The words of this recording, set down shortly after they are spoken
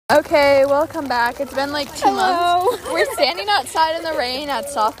Okay, welcome back. It's been like 2 months. We're standing outside in the rain at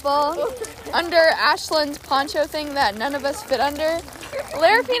softball under Ashland's poncho thing that none of us fit under.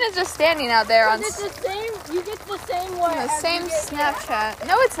 Larapina's just standing out there on you get the same one. the same Snapchat.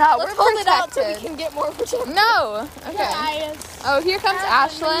 No, it's not. Let's We're hold it out protected. so we can get more protection. No. Okay. Oh, here comes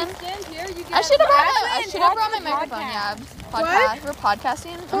Ashland. I should have brought my microphone. Yeah. Podcast. We're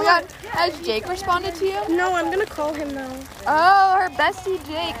podcasting. Oh my God. Has Jake responded to you? No, I'm gonna call him now. Oh, her bestie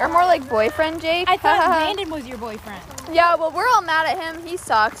Jake, or more like boyfriend Jake. I thought Landon was your boyfriend. Yeah, well, we're all mad at him. He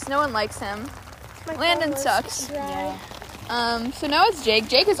sucks. No one likes him. Landon sucks. Yeah. So now it's Jake.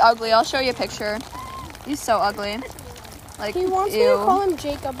 Jake is ugly. I'll show you a picture. He's so ugly. Like, He wants me to call him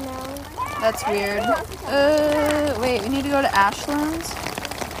Jacob now. That's weird. Wait, we need to go to Ashland's.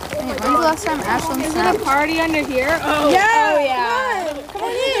 Wait, when's the last time Ashland snapped? Is it a party under here? Oh yeah. Come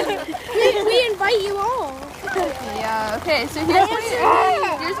on in. we invite you all. Yeah, okay, so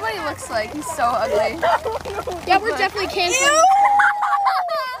here's what he looks like. He's so ugly. Yeah, we're definitely canceling.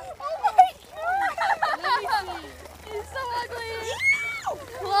 He's so ugly.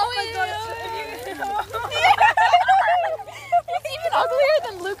 Chloe. He's even uglier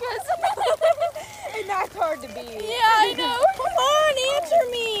than Lucas. And that's hard to beat. Yeah, I know. Come on, answer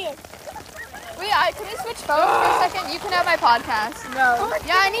me. Wait, can we switch phones for a second? You can have my podcast. No.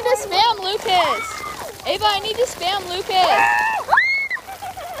 Yeah, I need to spam Lucas. Ava, I need to spam Lucas. Oh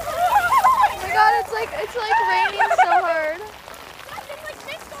my God, it's like raining so hard.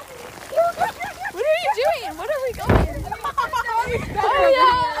 What are you doing? What are we going? Oh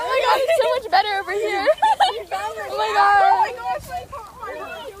yeah. Oh my God, it's so much better over here. Oh my God.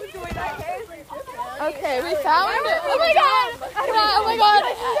 Okay, we found it. Oh my God. Oh my God.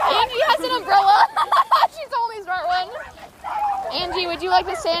 Angie has an umbrella. She's the only smart one. Angie, would you like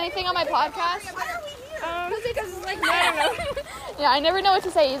to say anything on my podcast? Yeah, I never know what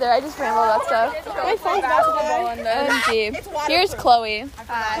to say either. I just ramble about stuff. My phone's basketball on there. OMG. Here's Chloe.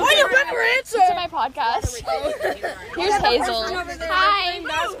 Why you never answer? To my podcast. Here's Hazel. Hi.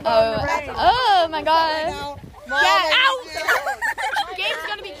 Oh my God. Yeah, out. Game's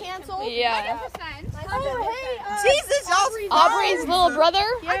gonna be canceled. Yeah. Jesus, Aubrey's little brother.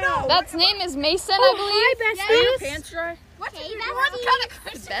 Yeah. That's name is Mason, I believe. Hi, besties. What kind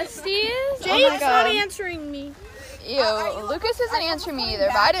of besties? Jake's not answering me. Ew, Lucas isn't answering me either,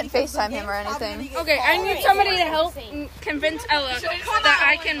 but I didn't FaceTime him or anything. Okay, I need somebody to help convince Ella that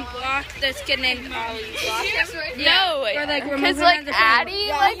I can block this kid named Ollie. No, Or like remove because him like as a friend.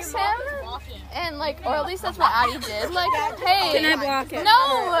 Addie likes him, and like, or at least that's what Addie did. Like, hey, Can I block it? No,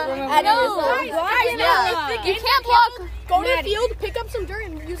 yeah, you can't block. Go to the field, pick up some dirt,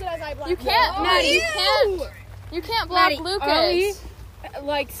 and use it as eyebrow. You can't. Maddie. You can't block Maddie, Lucas. Ollie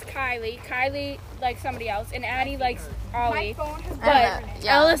likes Kylie. Kylie likes somebody else, and Addie likes Ollie. But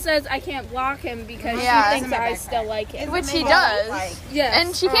Ella says I can't block him because she thinks I still like him. Which he does. Yes.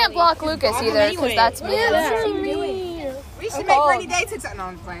 And she can't block Lucas either because that's me. We should make Rainy Day TikTok. No,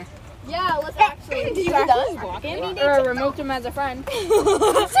 I'm playing. Yeah, let's actually. Do you actually block him? Or removed him as a friend?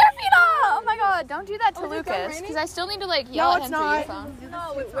 Serafina! Oh my God, don't do that to Lucas because I still need to like yell at him through your phone.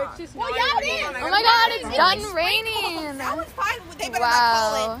 No, it's just not. Oh my God, it's done raining. That was fine. They better not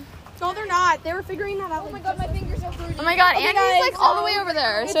call it. No, they're not. They were figuring that out. Oh my God, my fingers are fruity. Oh my God, Andy's like all the way over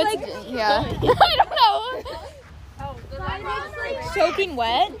there. So it's yeah. I don't know. Soaking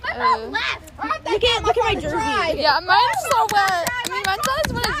wet. Look at my jersey. Yeah, mine's so wet. I mean, mine's not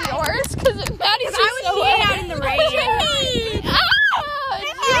as wet as yours because Maddie's just so wet. out in the rain. Jake!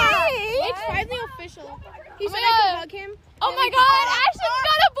 It's finally official. He said my I God. could hug him. Oh my God, Ashton's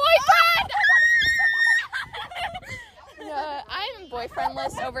got a boyfriend! Yeah, I'm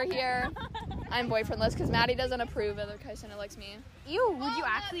boyfriendless over here. I'm boyfriendless because Maddie doesn't approve of the Kaisana likes me. Ew, would you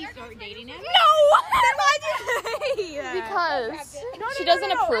actually start dating him? Because she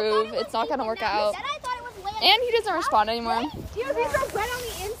doesn't approve. It's not gonna work out. And he doesn't respond anymore. These are wet on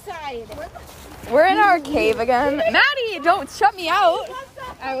the inside. We're in our cave again. Maddie, don't shut me out.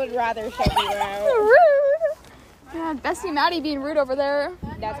 I would rather shut you out. Rude. Yeah, bestie Maddie being rude over there.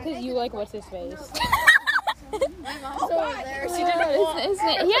 That's because you like what's his face. He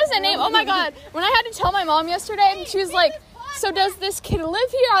has a name. Oh my God. When I had to tell my mom yesterday, and she was like, so does this kid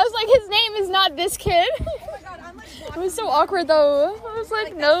live here? I was like, his name is not this kid. It was so awkward though. I was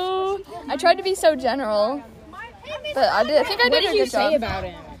like, no. I tried to be so general. But I think I did a good job. What did you say about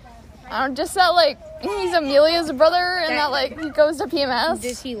him? I don't, just that like he's Amelia's brother and that like he goes to PMS.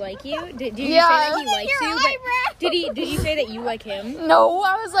 Does he like you? Did you Yeah. say that he likes you? But did you say that you like him? No,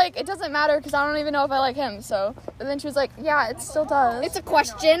 I was like, it doesn't matter because I don't even know if I like him. So, but then she was like, yeah, it still does. It's a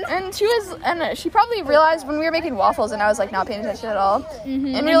question. And she probably realized when we were making waffles and I was like not paying attention at all.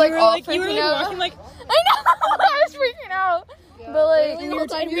 Mm-hmm. And you're like all you were freaking like out. walking like I know, I was freaking out. But like, we were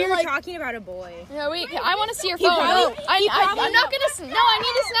talking about a boy. yeah, I want to see your phone. probably- I'm not gonna. No, I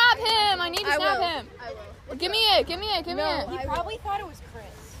need to snap him. I need to snap him. Give me it. Give me it. Give me it. He probably thought it was Chris.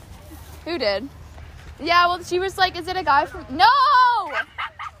 Who did? Yeah, well, she was like, is it a guy from... No! I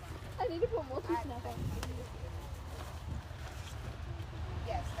need to put multi-snap on.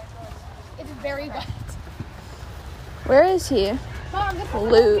 It's very wet. Where is he?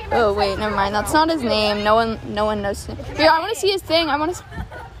 Luke. Oh, wait, never mind. That's not his name. No one knows him. Here, I want to see his thing. I want to...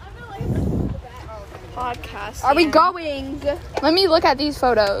 Podcast. Are we going? Let me look at these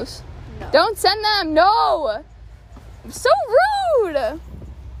photos. No. Don't send them. No! So rude!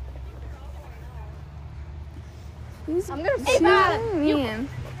 I'm gonna So mean.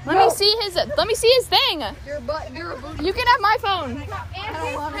 Let me see his thing. You can have my phone.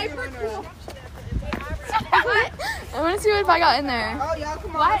 I want to see what I got in there. Oh, y'all,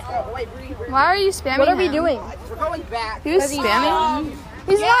 come on. Let's go. Wait, breathe. Why are you spamming What are we him? doing? We're going back. He was spamming?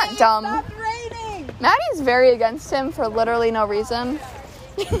 He's not dumb. Stop raining. Maddie's very against him for literally no reason.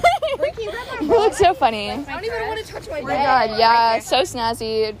 You look so funny. I don't even want to touch my Oh my god, yeah, so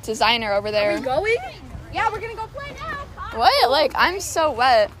snazzy. Designer over there. Going? Yeah, we're gonna go play now. What? Like, I'm so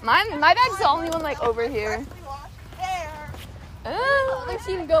wet. My bag's the only one, like, over here. I've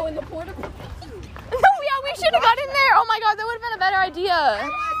seen him go in the porta. No, yeah, we should have got in there. Oh my god, that would have been a better idea.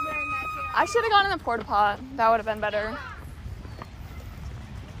 I should have gone in the porta pot. That would have been better.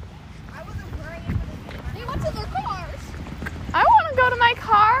 Hey, what's in their cars? I want to go to my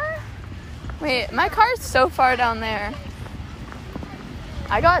car. Wait, my car's so far down there.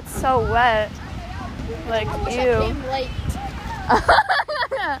 I got so wet. Like, ew. Late.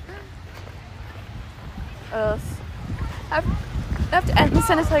 Ugh. I have to end this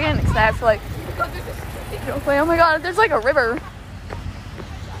in a second because I have to, like, wait, oh my god, there's like a river.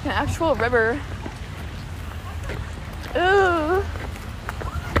 An actual river. Ooh.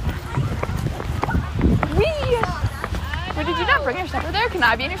 Wee! Wait, did you not bring your Snapchat there? Can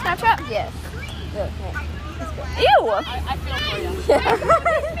I be in your Snapchat? Yes. Ew! I feel for you.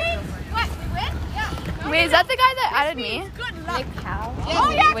 Wait, is that the guy that added me? Nick Powell.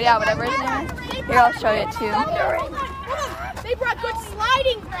 Oh, yeah, whatever his name is. Here, I'll show you it too. They brought good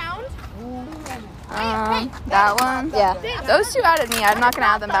sliding ground. That one? Yeah. Those two added me. I'm not gonna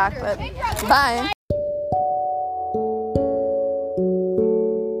add them back, but bye.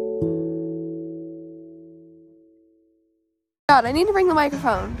 God, I need to bring the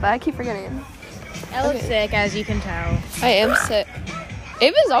microphone, but I keep forgetting. I look sick, as you can tell. I am sick.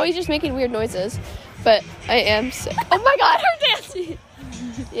 Ava's always just making weird noises, but I am sick. Oh my god, her dancing!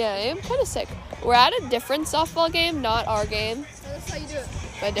 Yeah, I am kind of sick. We're at a different softball game, not our game. That's how you do it.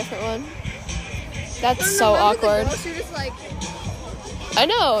 A different one. That's so awkward. She just like. I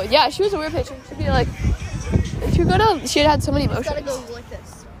know. Yeah, she was a weird picture. She'd be like, she would go down. She had so many emotions. Gotta go like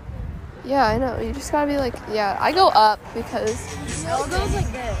this. Yeah, I know. You just gotta be like, yeah. I go up because. No, it goes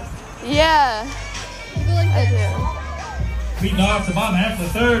like this. Yeah, You go like I this. do. Leading off the bottom half of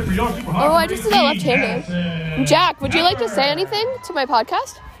the third for your Super Hard. Oh, I just did that left-handed. Jack, would you like to say anything to my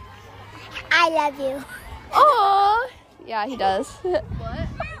podcast? I love you. Aww. Yeah, he does. What? Did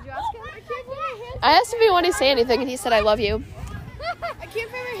you ask him? I can't find my hand. I asked if he wanted to say anything, and he said, "I love you." I can't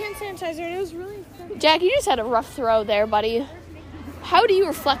find my hand sanitizer, and it was really fun. Jack, you just had a rough throw there, buddy. How do you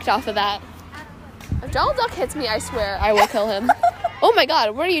reflect off of that? If Donald Duck hits me, I swear I will kill him. Oh my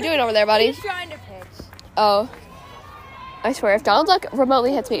god, what are you doing over there, buddy? He's trying to pitch. Oh. I swear, if Donald Duck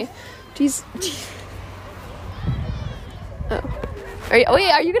remotely hits me, jeez. Oh. Are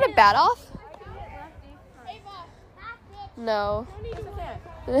you gonna bat off? No.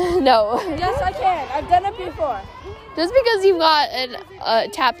 No. Yes, I can. I've done it before. Just because you've got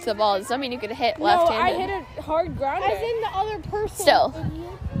tapped the ball does not mean you can hit left-handed. No, I hit a hard grounder. As in the other person. Still,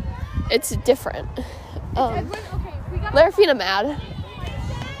 it's different. Larafina mad.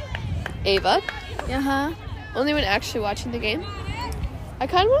 Ava. Uh-huh. Only when actually watching the game. I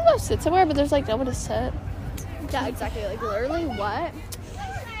kind of want to go sit somewhere, but there's like nowhere to sit. Yeah, exactly. Like literally what?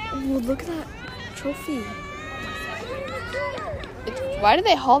 Oh, look at that trophy. Why do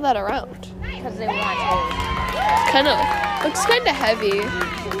they haul that around? Because they want to. Kind of looks kind of heavy.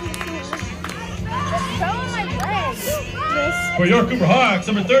 For your Cooper Hawks,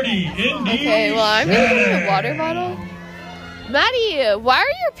 number 30, Indy. Okay, well I'm gonna get a water bottle. Maddie, why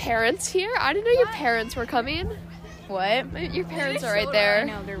are your parents here? I didn't know your parents were coming. What? Your parents are right there. I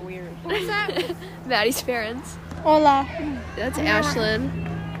know, they're weird. What's that? Maddie's parents. Hola. That's Ashlyn.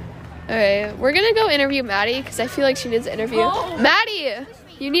 Alright, we're gonna go interview Maddie because I feel like she needs an interview. Maddie,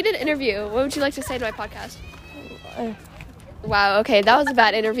 you need an interview. What would you like to say to my podcast? Wow, okay, that was a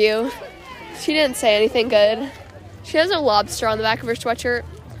bad interview. She didn't say anything good. She has a lobster on the back of her sweatshirt,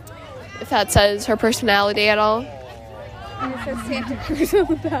 if that says her personality at all. And it says Santa Cruz on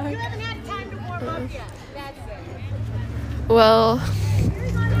the back. Well,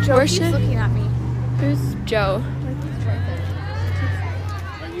 Joe keeps looking at me. who's Joe?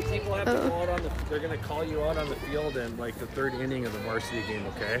 You people have to go out on the. They're gonna call you out on the field in like the third inning of the varsity game.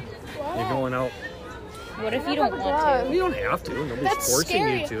 Okay, you're going out. What if you don't want to? You don't have to. Nobody's forcing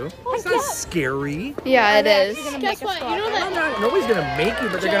you to. It's not scary. Yeah, it is. Guess what? You know that? Nobody's gonna make you,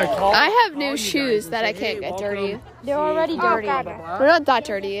 but they're gonna call. I have new shoes that I can't get dirty. They're already dirty. They're not that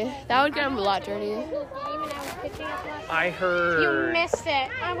dirty. That would get them a lot dirty. I heard. You missed it.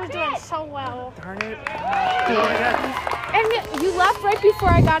 I was doing so well. Darn it. And you left right before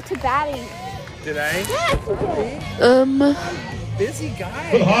I got to batting. Did I? Busy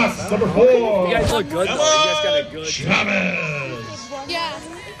guy. For the Hawks, number 4. You guys look good though. You guys got a good. Chavez. Yeah.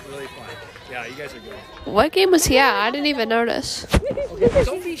 Really fun. Yeah, you guys are good. What game was he at? I didn't even notice. Okay,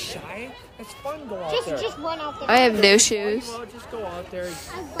 don't be shy. It's fun. Go out there. Just run out there. I have no shoes. Just go out there.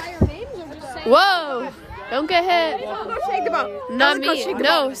 By our names or just say Whoa! Don't get hit. go shake the ball. Not me.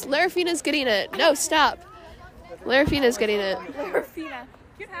 No, Larafina's getting it. No, stop. Larafina's getting it.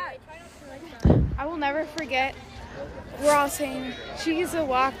 I will never forget. We're all saying she's a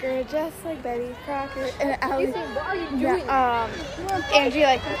walker, just like Betty Crocker, and Allie. Angie,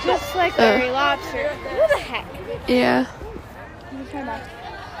 like just like Larry Lobster. Who the heck? Yeah.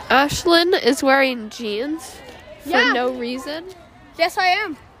 Ashlyn is wearing jeans for no reason. Yes, I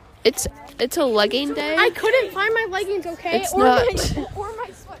am. It's a legging day. I couldn't find my leggings. Okay, It's or not. or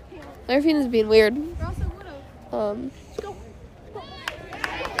my sweatpants. Larafina's being weird.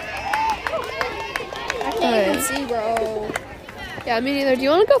 I can't even see, bro. Yeah, me neither. Do you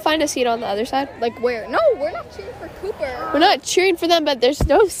want to go find a seat on the other side? Like where? No, we're not cheering for Cooper. We're not cheering for them, but there's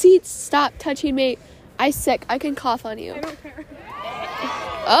no seats. Stop touching me. I'm sick. I can cough on you. I don't care.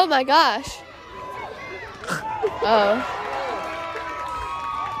 Oh my gosh. Oh.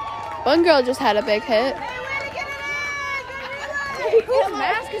 One girl just had a big hit. Whose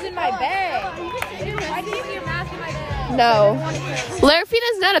mask is in my bag? Why did you leave your mask in my bag? No.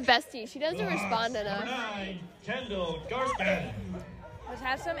 Larafina's not a bestie. She doesn't respond enough. 9, Kendall Garston. Let's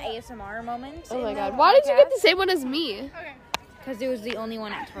have some ASMR moments. Oh my god. Why did you get the same one as me? Because it was the only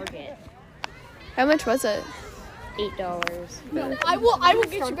one at Target. How much was it? $8. I will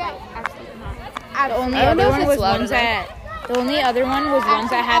get you back. The only I don't know other if one it's was loud ones enough. the only other one was ones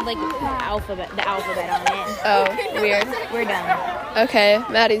that had like the alphabet on it. Oh, weird. We're done. Okay,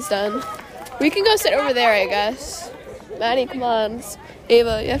 Maddie's done. We can go sit over there, I guess. Maddie, come on.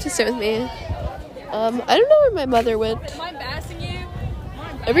 Ava, you have to sit with me. I don't know where my mother went. Am I embarrassing you?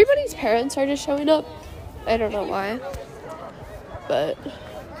 Everybody's parents are just showing up. I don't know why. But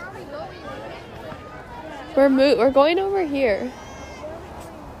we're going over here.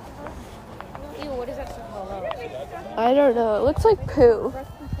 Ew, what is that stuff called? I don't know. It looks like poo.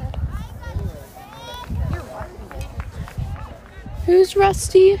 Who's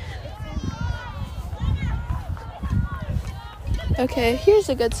Rusty? Okay, here's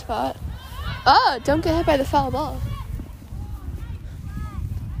a good spot. Oh, don't get hit by the foul ball.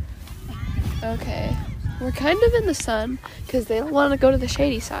 Okay, we're kind of in the sun because they don't want to go to the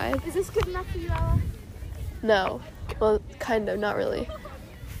shady side. Is this good enough for you, Ella? No, well, kind of, not really.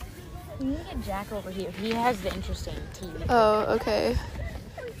 We need to get Jack over here. He has the interesting TV. Oh, okay.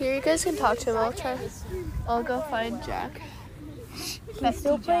 Here, you guys can talk to him. I'll go find Jack. He's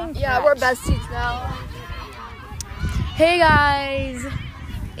still playing. Yeah, we're besties now. Hey guys,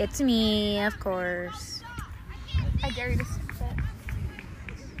 it's me, of course. I dare you to sit that.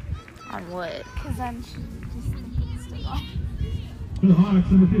 On what? Because then she just think it's still on. For the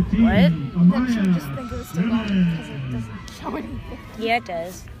Hawks, number 15. What? Then she'll just think it was still on because it doesn't show anything. Yeah, it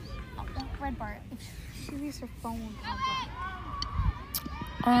does. Oh, Red Bar, if she leaves her phone on that.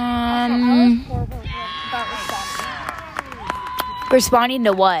 I was horrible about Responding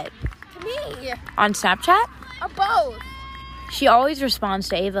to what? to me. On Snapchat? Both. She always responds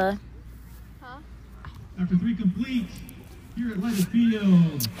to Ava. After 3 complete, here at Leggett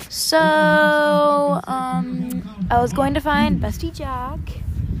Field. So, I was going to find Bestie Jack.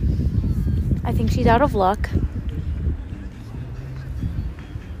 I think she's out of luck.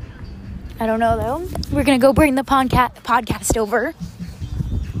 I don't know though. We're gonna go bring the podcast over.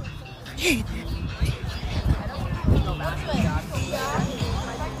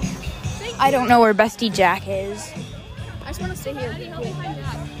 I don't know where Bestie Jack is. I just want to stay here.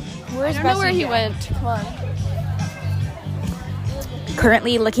 Where's I don't know where he went. Come on.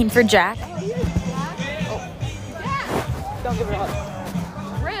 Currently looking for Jack. Don't give it up.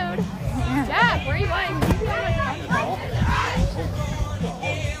 Rude. Jack, where are you going?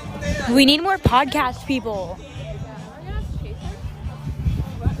 We need more podcast people.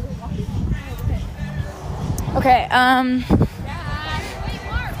 Okay,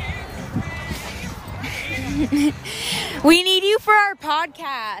 we need you for our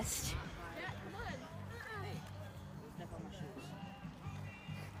podcast.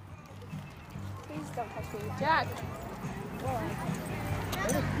 Please don't touch me. Jack.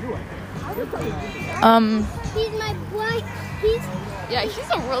 He's my boy. Yeah, he's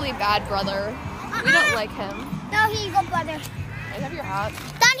a really bad brother. We don't like him. No, he's a good brother. I have your hat.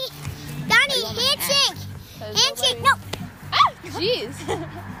 Donnie, handshake. Handshake, no. Ah, jeez.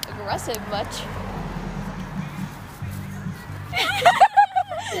 Aggressive much.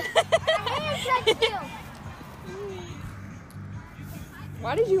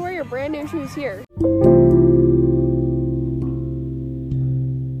 Why did you wear your brand new shoes here?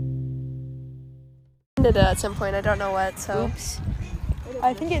 Ended at some point, I don't know what, so. Oops.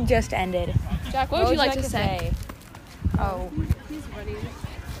 I think it just ended. Jack, what would you like to say? Oh. He's running.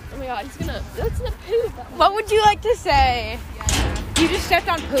 Oh my god, that's the poop. What would you like to say? You just stepped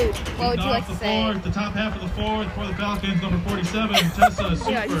on poop. What would you like to say? The top half of the fourth for the Falcons, number 47, Tessa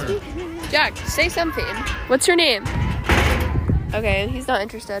Super. Jack, say something. What's your name? Okay, he's not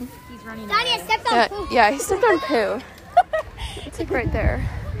interested. He's running Donnie, I away. stepped on poop. Yeah, he stepped on poo. It's like right there.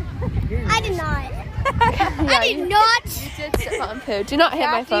 I did not. Yeah, I did not. You did step on poo. Do not hit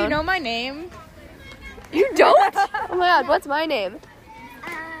my Do phone. you know my name? You don't? Oh my god, what's my name?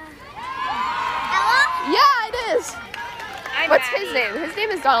 Ella? Yeah, it is. What's his name? His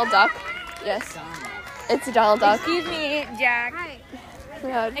name is Donald Duck. Yes. It's Donald Duck. Excuse me, Jack. Hi. Oh my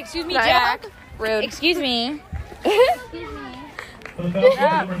god. Excuse me, Can I Jack. have? Rude. Excuse me. For the Falcons,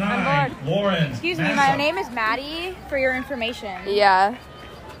 number 9, Lauren. Excuse me, Massa. my name is Maddie, for your information. Yeah.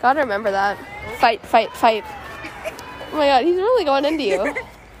 Gotta remember that. Fight, fight, fight. Oh my god, he's really going into you.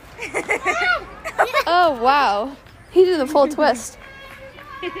 Oh wow. He did the full twist.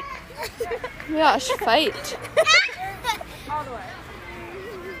 Gosh, fight.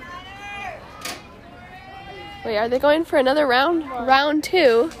 Wait, are they going for another round? Round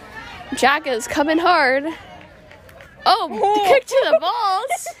 2. Jack is coming hard. Oh, kick to the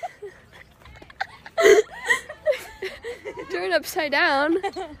balls. Turn upside down.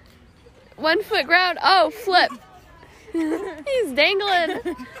 1 foot ground. Oh, flip. He's dangling.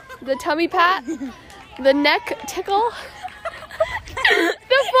 The tummy pat. The neck tickle.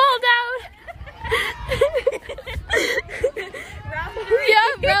 The fall down. Yeah,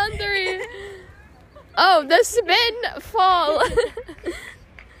 round 3. Oh, the spin fall.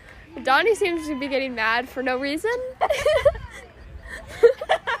 Donnie seems to be getting mad for no reason.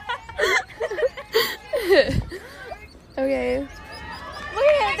 Okay. Look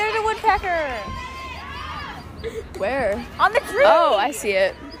at it, there's a woodpecker. Where? On the tree. Oh, I see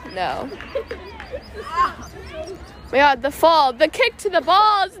it. No. My god, the fall. The kick to the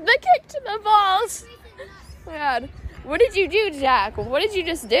balls. The kick to the balls. My god. What did you do, Jack? What did you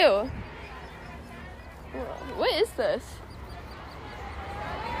just do? What is this?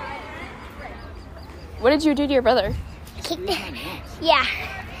 What did you do to your brother? Yeah.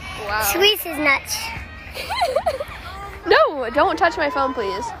 Wow. Squeeze his nuts. No, don't touch my phone,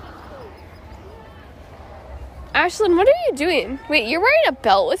 please. Ashlyn, what are you doing? Wait, you're wearing a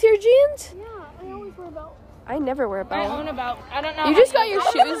belt with your jeans? Yeah, I always wear a belt. I never wear a I belt. own a belt. I don't know. You how just to got use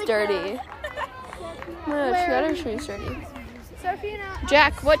your it. shoes dirty. No, she got her shoes dirty. Sophie and I.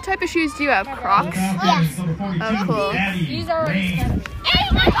 Jack, what type of shoes do you have? Crocs? Falcons, number 42, Oh, cool. Addie These are Rain.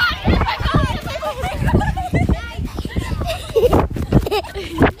 Oh my god! Oh my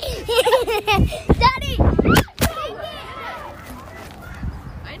Daddy!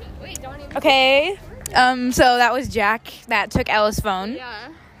 Wait, don't even. Okay. So that was Jack that took Ella's phone. Yeah.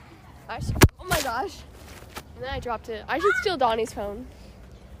 Oh my gosh. And then I dropped it. I should steal Donnie's phone.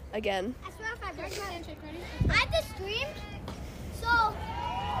 Again. I have to stream, so I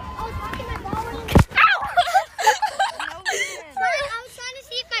was watching my ball. I was trying to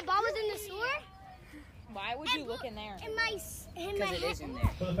see if my ball was in the sewer. Why would you look in there? In my head.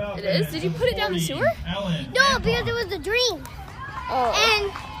 For the Falcons, It is? Did you put it down the 40, sewer? Ellen. No, because it was a dream. Oh.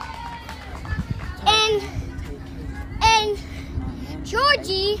 And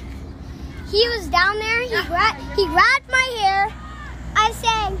Georgie he was down there. He grabbed my hair. I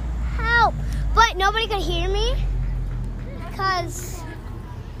sang help, but nobody could hear me because.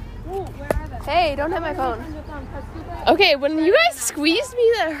 Hey, don't hit my phone. Okay, when you guys squeezed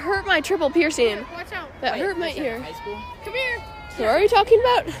me, that hurt my triple piercing. Watch out. That hurt my ear. High school? Come here. What are you talking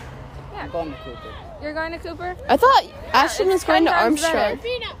about? I'm going to Cooper. You're going to Cooper? I thought Ashton was going to 10 times Armstrong.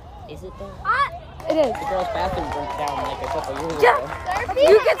 Is it though? It is. The girls' bathroom burnt down like a couple years ago.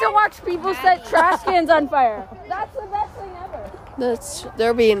 You get to watch people set trash cans on fire. That's the best thing ever.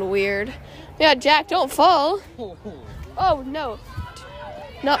 They're being weird. Yeah, Jack, don't fall. Oh no.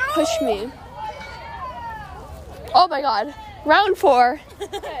 Not push me. Oh my god. Round 4.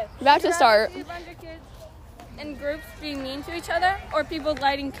 About to start. See a bunch of kids in groups being mean to each other, or people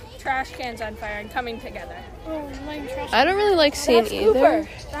lighting trash cans on fire and coming together. I don't really like seeing either.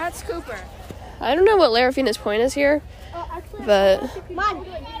 That's Cooper. I don't know what Larafina's point is here, but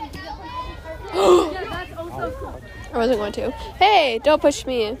I wasn't going to. Hey, don't push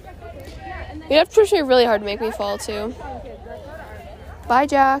me. You have to push me really hard to make me fall too. Bye,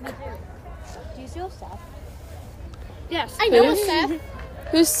 Jack. Do you still have Seth? Yes. I know Seth.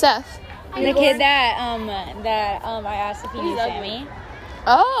 Who's Seth? The kid that I asked if he knew Sammy.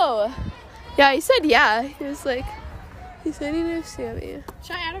 Oh, yeah. He said yeah. He said he knew Sammy.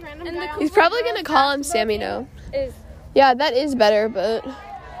 Should I add a random guy? He's probably gonna call him Sammy now. Yeah, that is better, but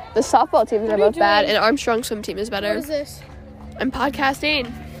the softball teams are both bad, and Armstrong swim team is better. What is this? I'm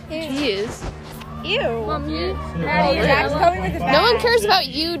podcasting. Jeez. Ew. Jack's coming with his No one cares about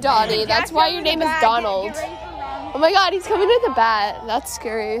you, Donnie. That's why your name is Donald. Oh my god, he's coming with a bat. That's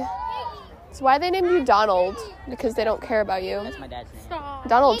scary. That's why they named you Donald, because they don't care about you. That's my dad's name.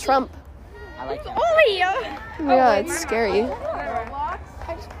 Donald Trump. I like that. Oh my god, it's scary.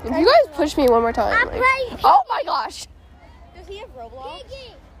 If you guys push me one more time, like, oh my gosh. Does he have Roblox?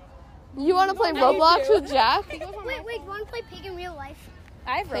 You want to play Roblox with Jack? Wait, you want to play Pig in real life?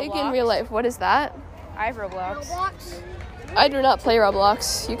 I have Pig Roblox. in real life. What is that? I have Roblox. Roblox. I do not play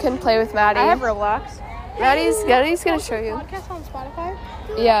Roblox. You can play with Maddie. I have Roblox. Maddie's gonna show you. Podcast on Spotify?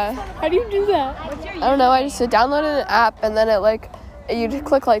 Yeah. How do you do that? I don't know. I just downloaded an app and then you just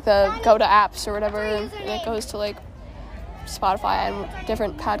click like the go to apps or whatever, and it goes to like Spotify and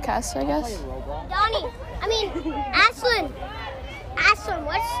different podcasts, I guess. Donnie. Ashlyn. Ashlyn,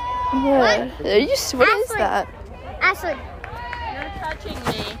 What is that? Ashlyn. You're touching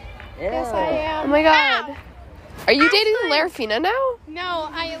me. Yes, I am. Oh my god. Are you dating Larafina now? No,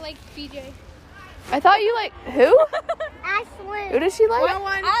 I like BJ. I thought you like who? Ashlyn. Who does she like?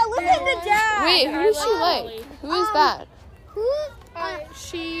 Look at the dad. Wait, who does she like? Who is that? Who?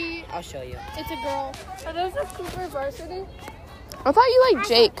 She. I'll show you. It's a girl. Are those the Cooper varsity? I thought you liked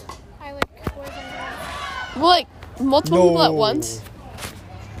Jake. I like boys and girls. Well, like multiple people at once.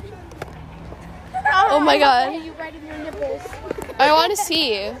 Oh my god. You right in your nipples. I want to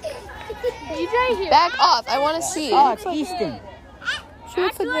see. BJ here. Back off. I want to see. Oh, it's Easton.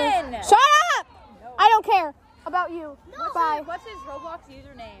 Ashlyn! Shut up! I don't care about you. Bye. What's his Roblox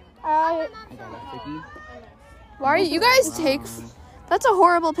username? I got it. Vicky. Why are you guys take? That's a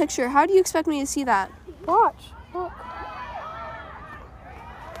horrible picture. How do you expect me to see that? Watch. Look.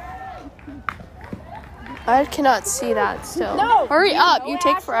 I cannot see that still. No. Hurry up. You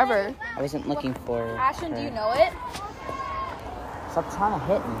take forever. I wasn't looking for Ashlyn, her. do you know it? Stop trying to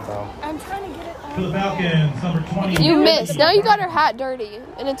hit me, bro. I'm trying to get it. To the Falcons, number 20. You missed. Now you got her hat dirty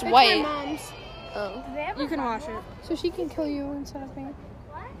and it's My white. mom's. Oh. You can wash it. So she can kill you instead of me.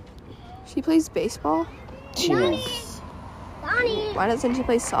 She plays baseball. Cheers. Donnie. Why doesn't she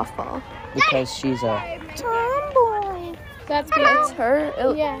play softball? Because she's a Tomboy. That's That's good.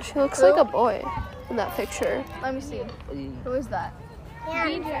 her. Yeah. She looks like a boy in that picture. Let me see. Who is that? Oh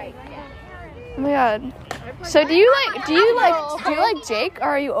my god. So do you like Jake or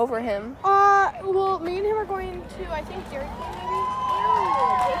are you over him? Well, me and him are going to, I think, Dairy Queen maybe.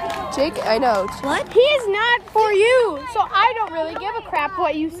 Jake, I know. What? He is not for you, so I don't really give a crap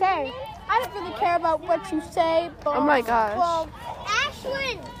what you say. I don't really care about what you say. But, Oh my gosh. Well,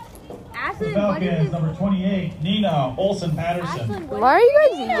 Ashlyn. The Falcons, number 28, Nina Olsen-Patterson. Why are you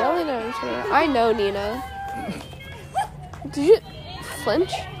guys yelling at each other? I know Nina. Did you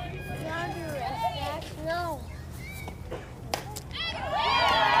flinch? No.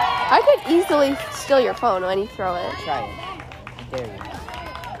 I could easily steal your phone when you throw it. Try it. I dare you.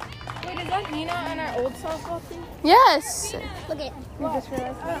 Wait, is that Nina on our old softball team? Yes. Look at.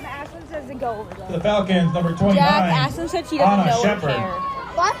 Ashlyn says to go over there. The Falcons, number 29, Jack, Ashlyn said she doesn't Anna know Shepard. and care.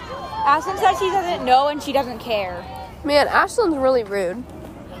 What? Ashlyn said she doesn't know and she doesn't care. Man, Ashlyn's really rude.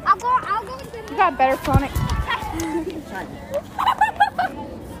 I'll go you got better phonics.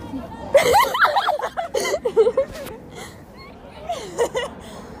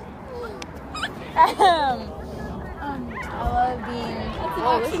 I love being.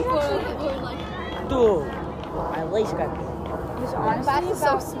 Dude, my lace got.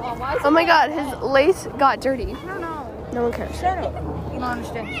 Oh my god, his lace got dirty. No one cares. You don't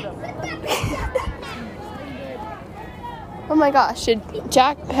understand. Oh my gosh,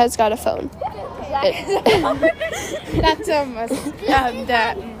 Jack has got a phone. That's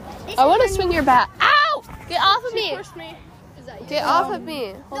that. I want to swing your bat. Ow! Get off of me! Get off of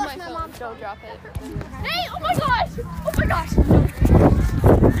me! Hold my phone. Don't drop it. Hey! Oh my gosh! Oh my gosh!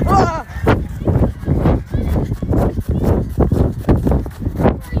 Ah!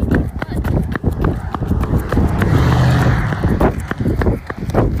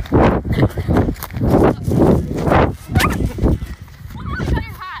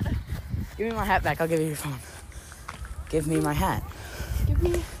 Give me my hat back. I'll give you your phone. Give me my hat. Give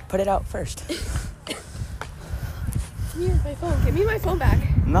me. Put it out first. Here's my phone. Give me my phone back.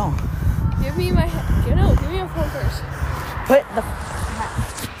 No. Give me my no. Give me your phone first. Put the.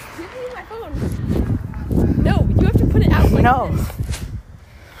 Give me my phone. No, you have to put it out like No. this.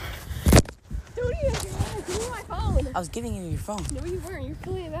 Don't even give me my phone. I was giving you your phone. No, you weren't. You're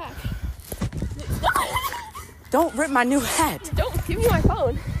pulling it back. Don't rip my new hat. Don't give me my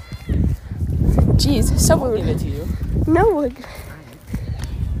phone. Jeez, so I'll rude. give it to you. No.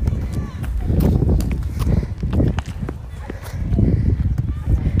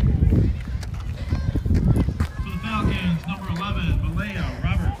 For the Falcons, number 11, Malaya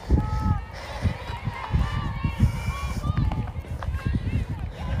Roberts.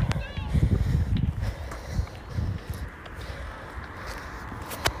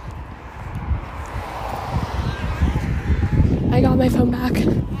 I got my phone back.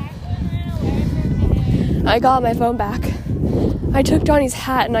 I got my phone back. I took Johnny's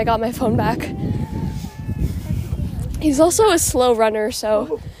hat and I got my phone back. He's also a slow runner,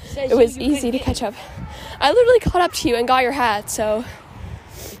 so it was easy to catch up. I literally caught up to you and got your hat, so.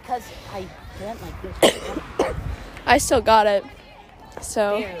 Because I went like this. I still got it.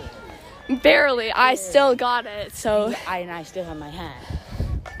 So. Barely. I still got it, so. I still have my hat.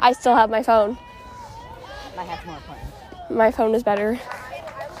 I still have my phone. My hat's more important. My phone is better.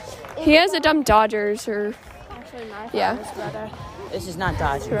 He has a dumb Dodgers or. Actually, my phone Yeah. is better. This is not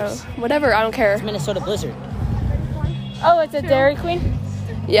Dodgers. Bro, whatever, I don't care. It's Minnesota Blizzard. Oh, it's a Dairy Queen?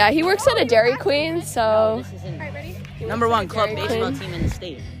 Yeah, he works at a Dairy Queen, so. This isn't number one club Dairy baseball Queen. team in the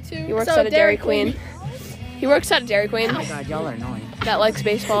state. He works at a Dairy Queen. He works at a Dairy Queen Oh my god, y'all are annoying. that likes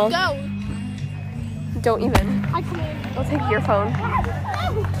baseball. Go. Don't even. I'll take your phone.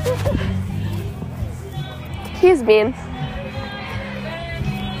 He's mean.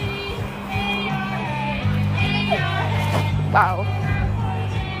 Wow.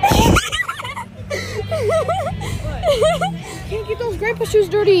 Can't get those grandpa shoes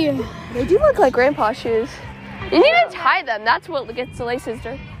dirty. They do look like grandpa shoes. You need to tie them. That's what gets the laces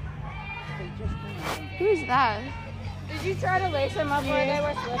dirty. Who is that? Did you try to lace them up where they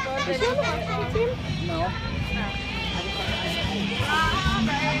were slip-ons? Did you on the varsity team? No.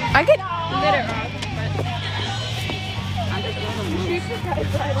 I could.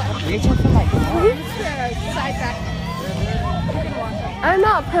 Reach up for my phone. I'm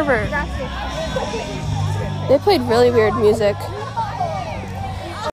not a pervert. They played really weird music.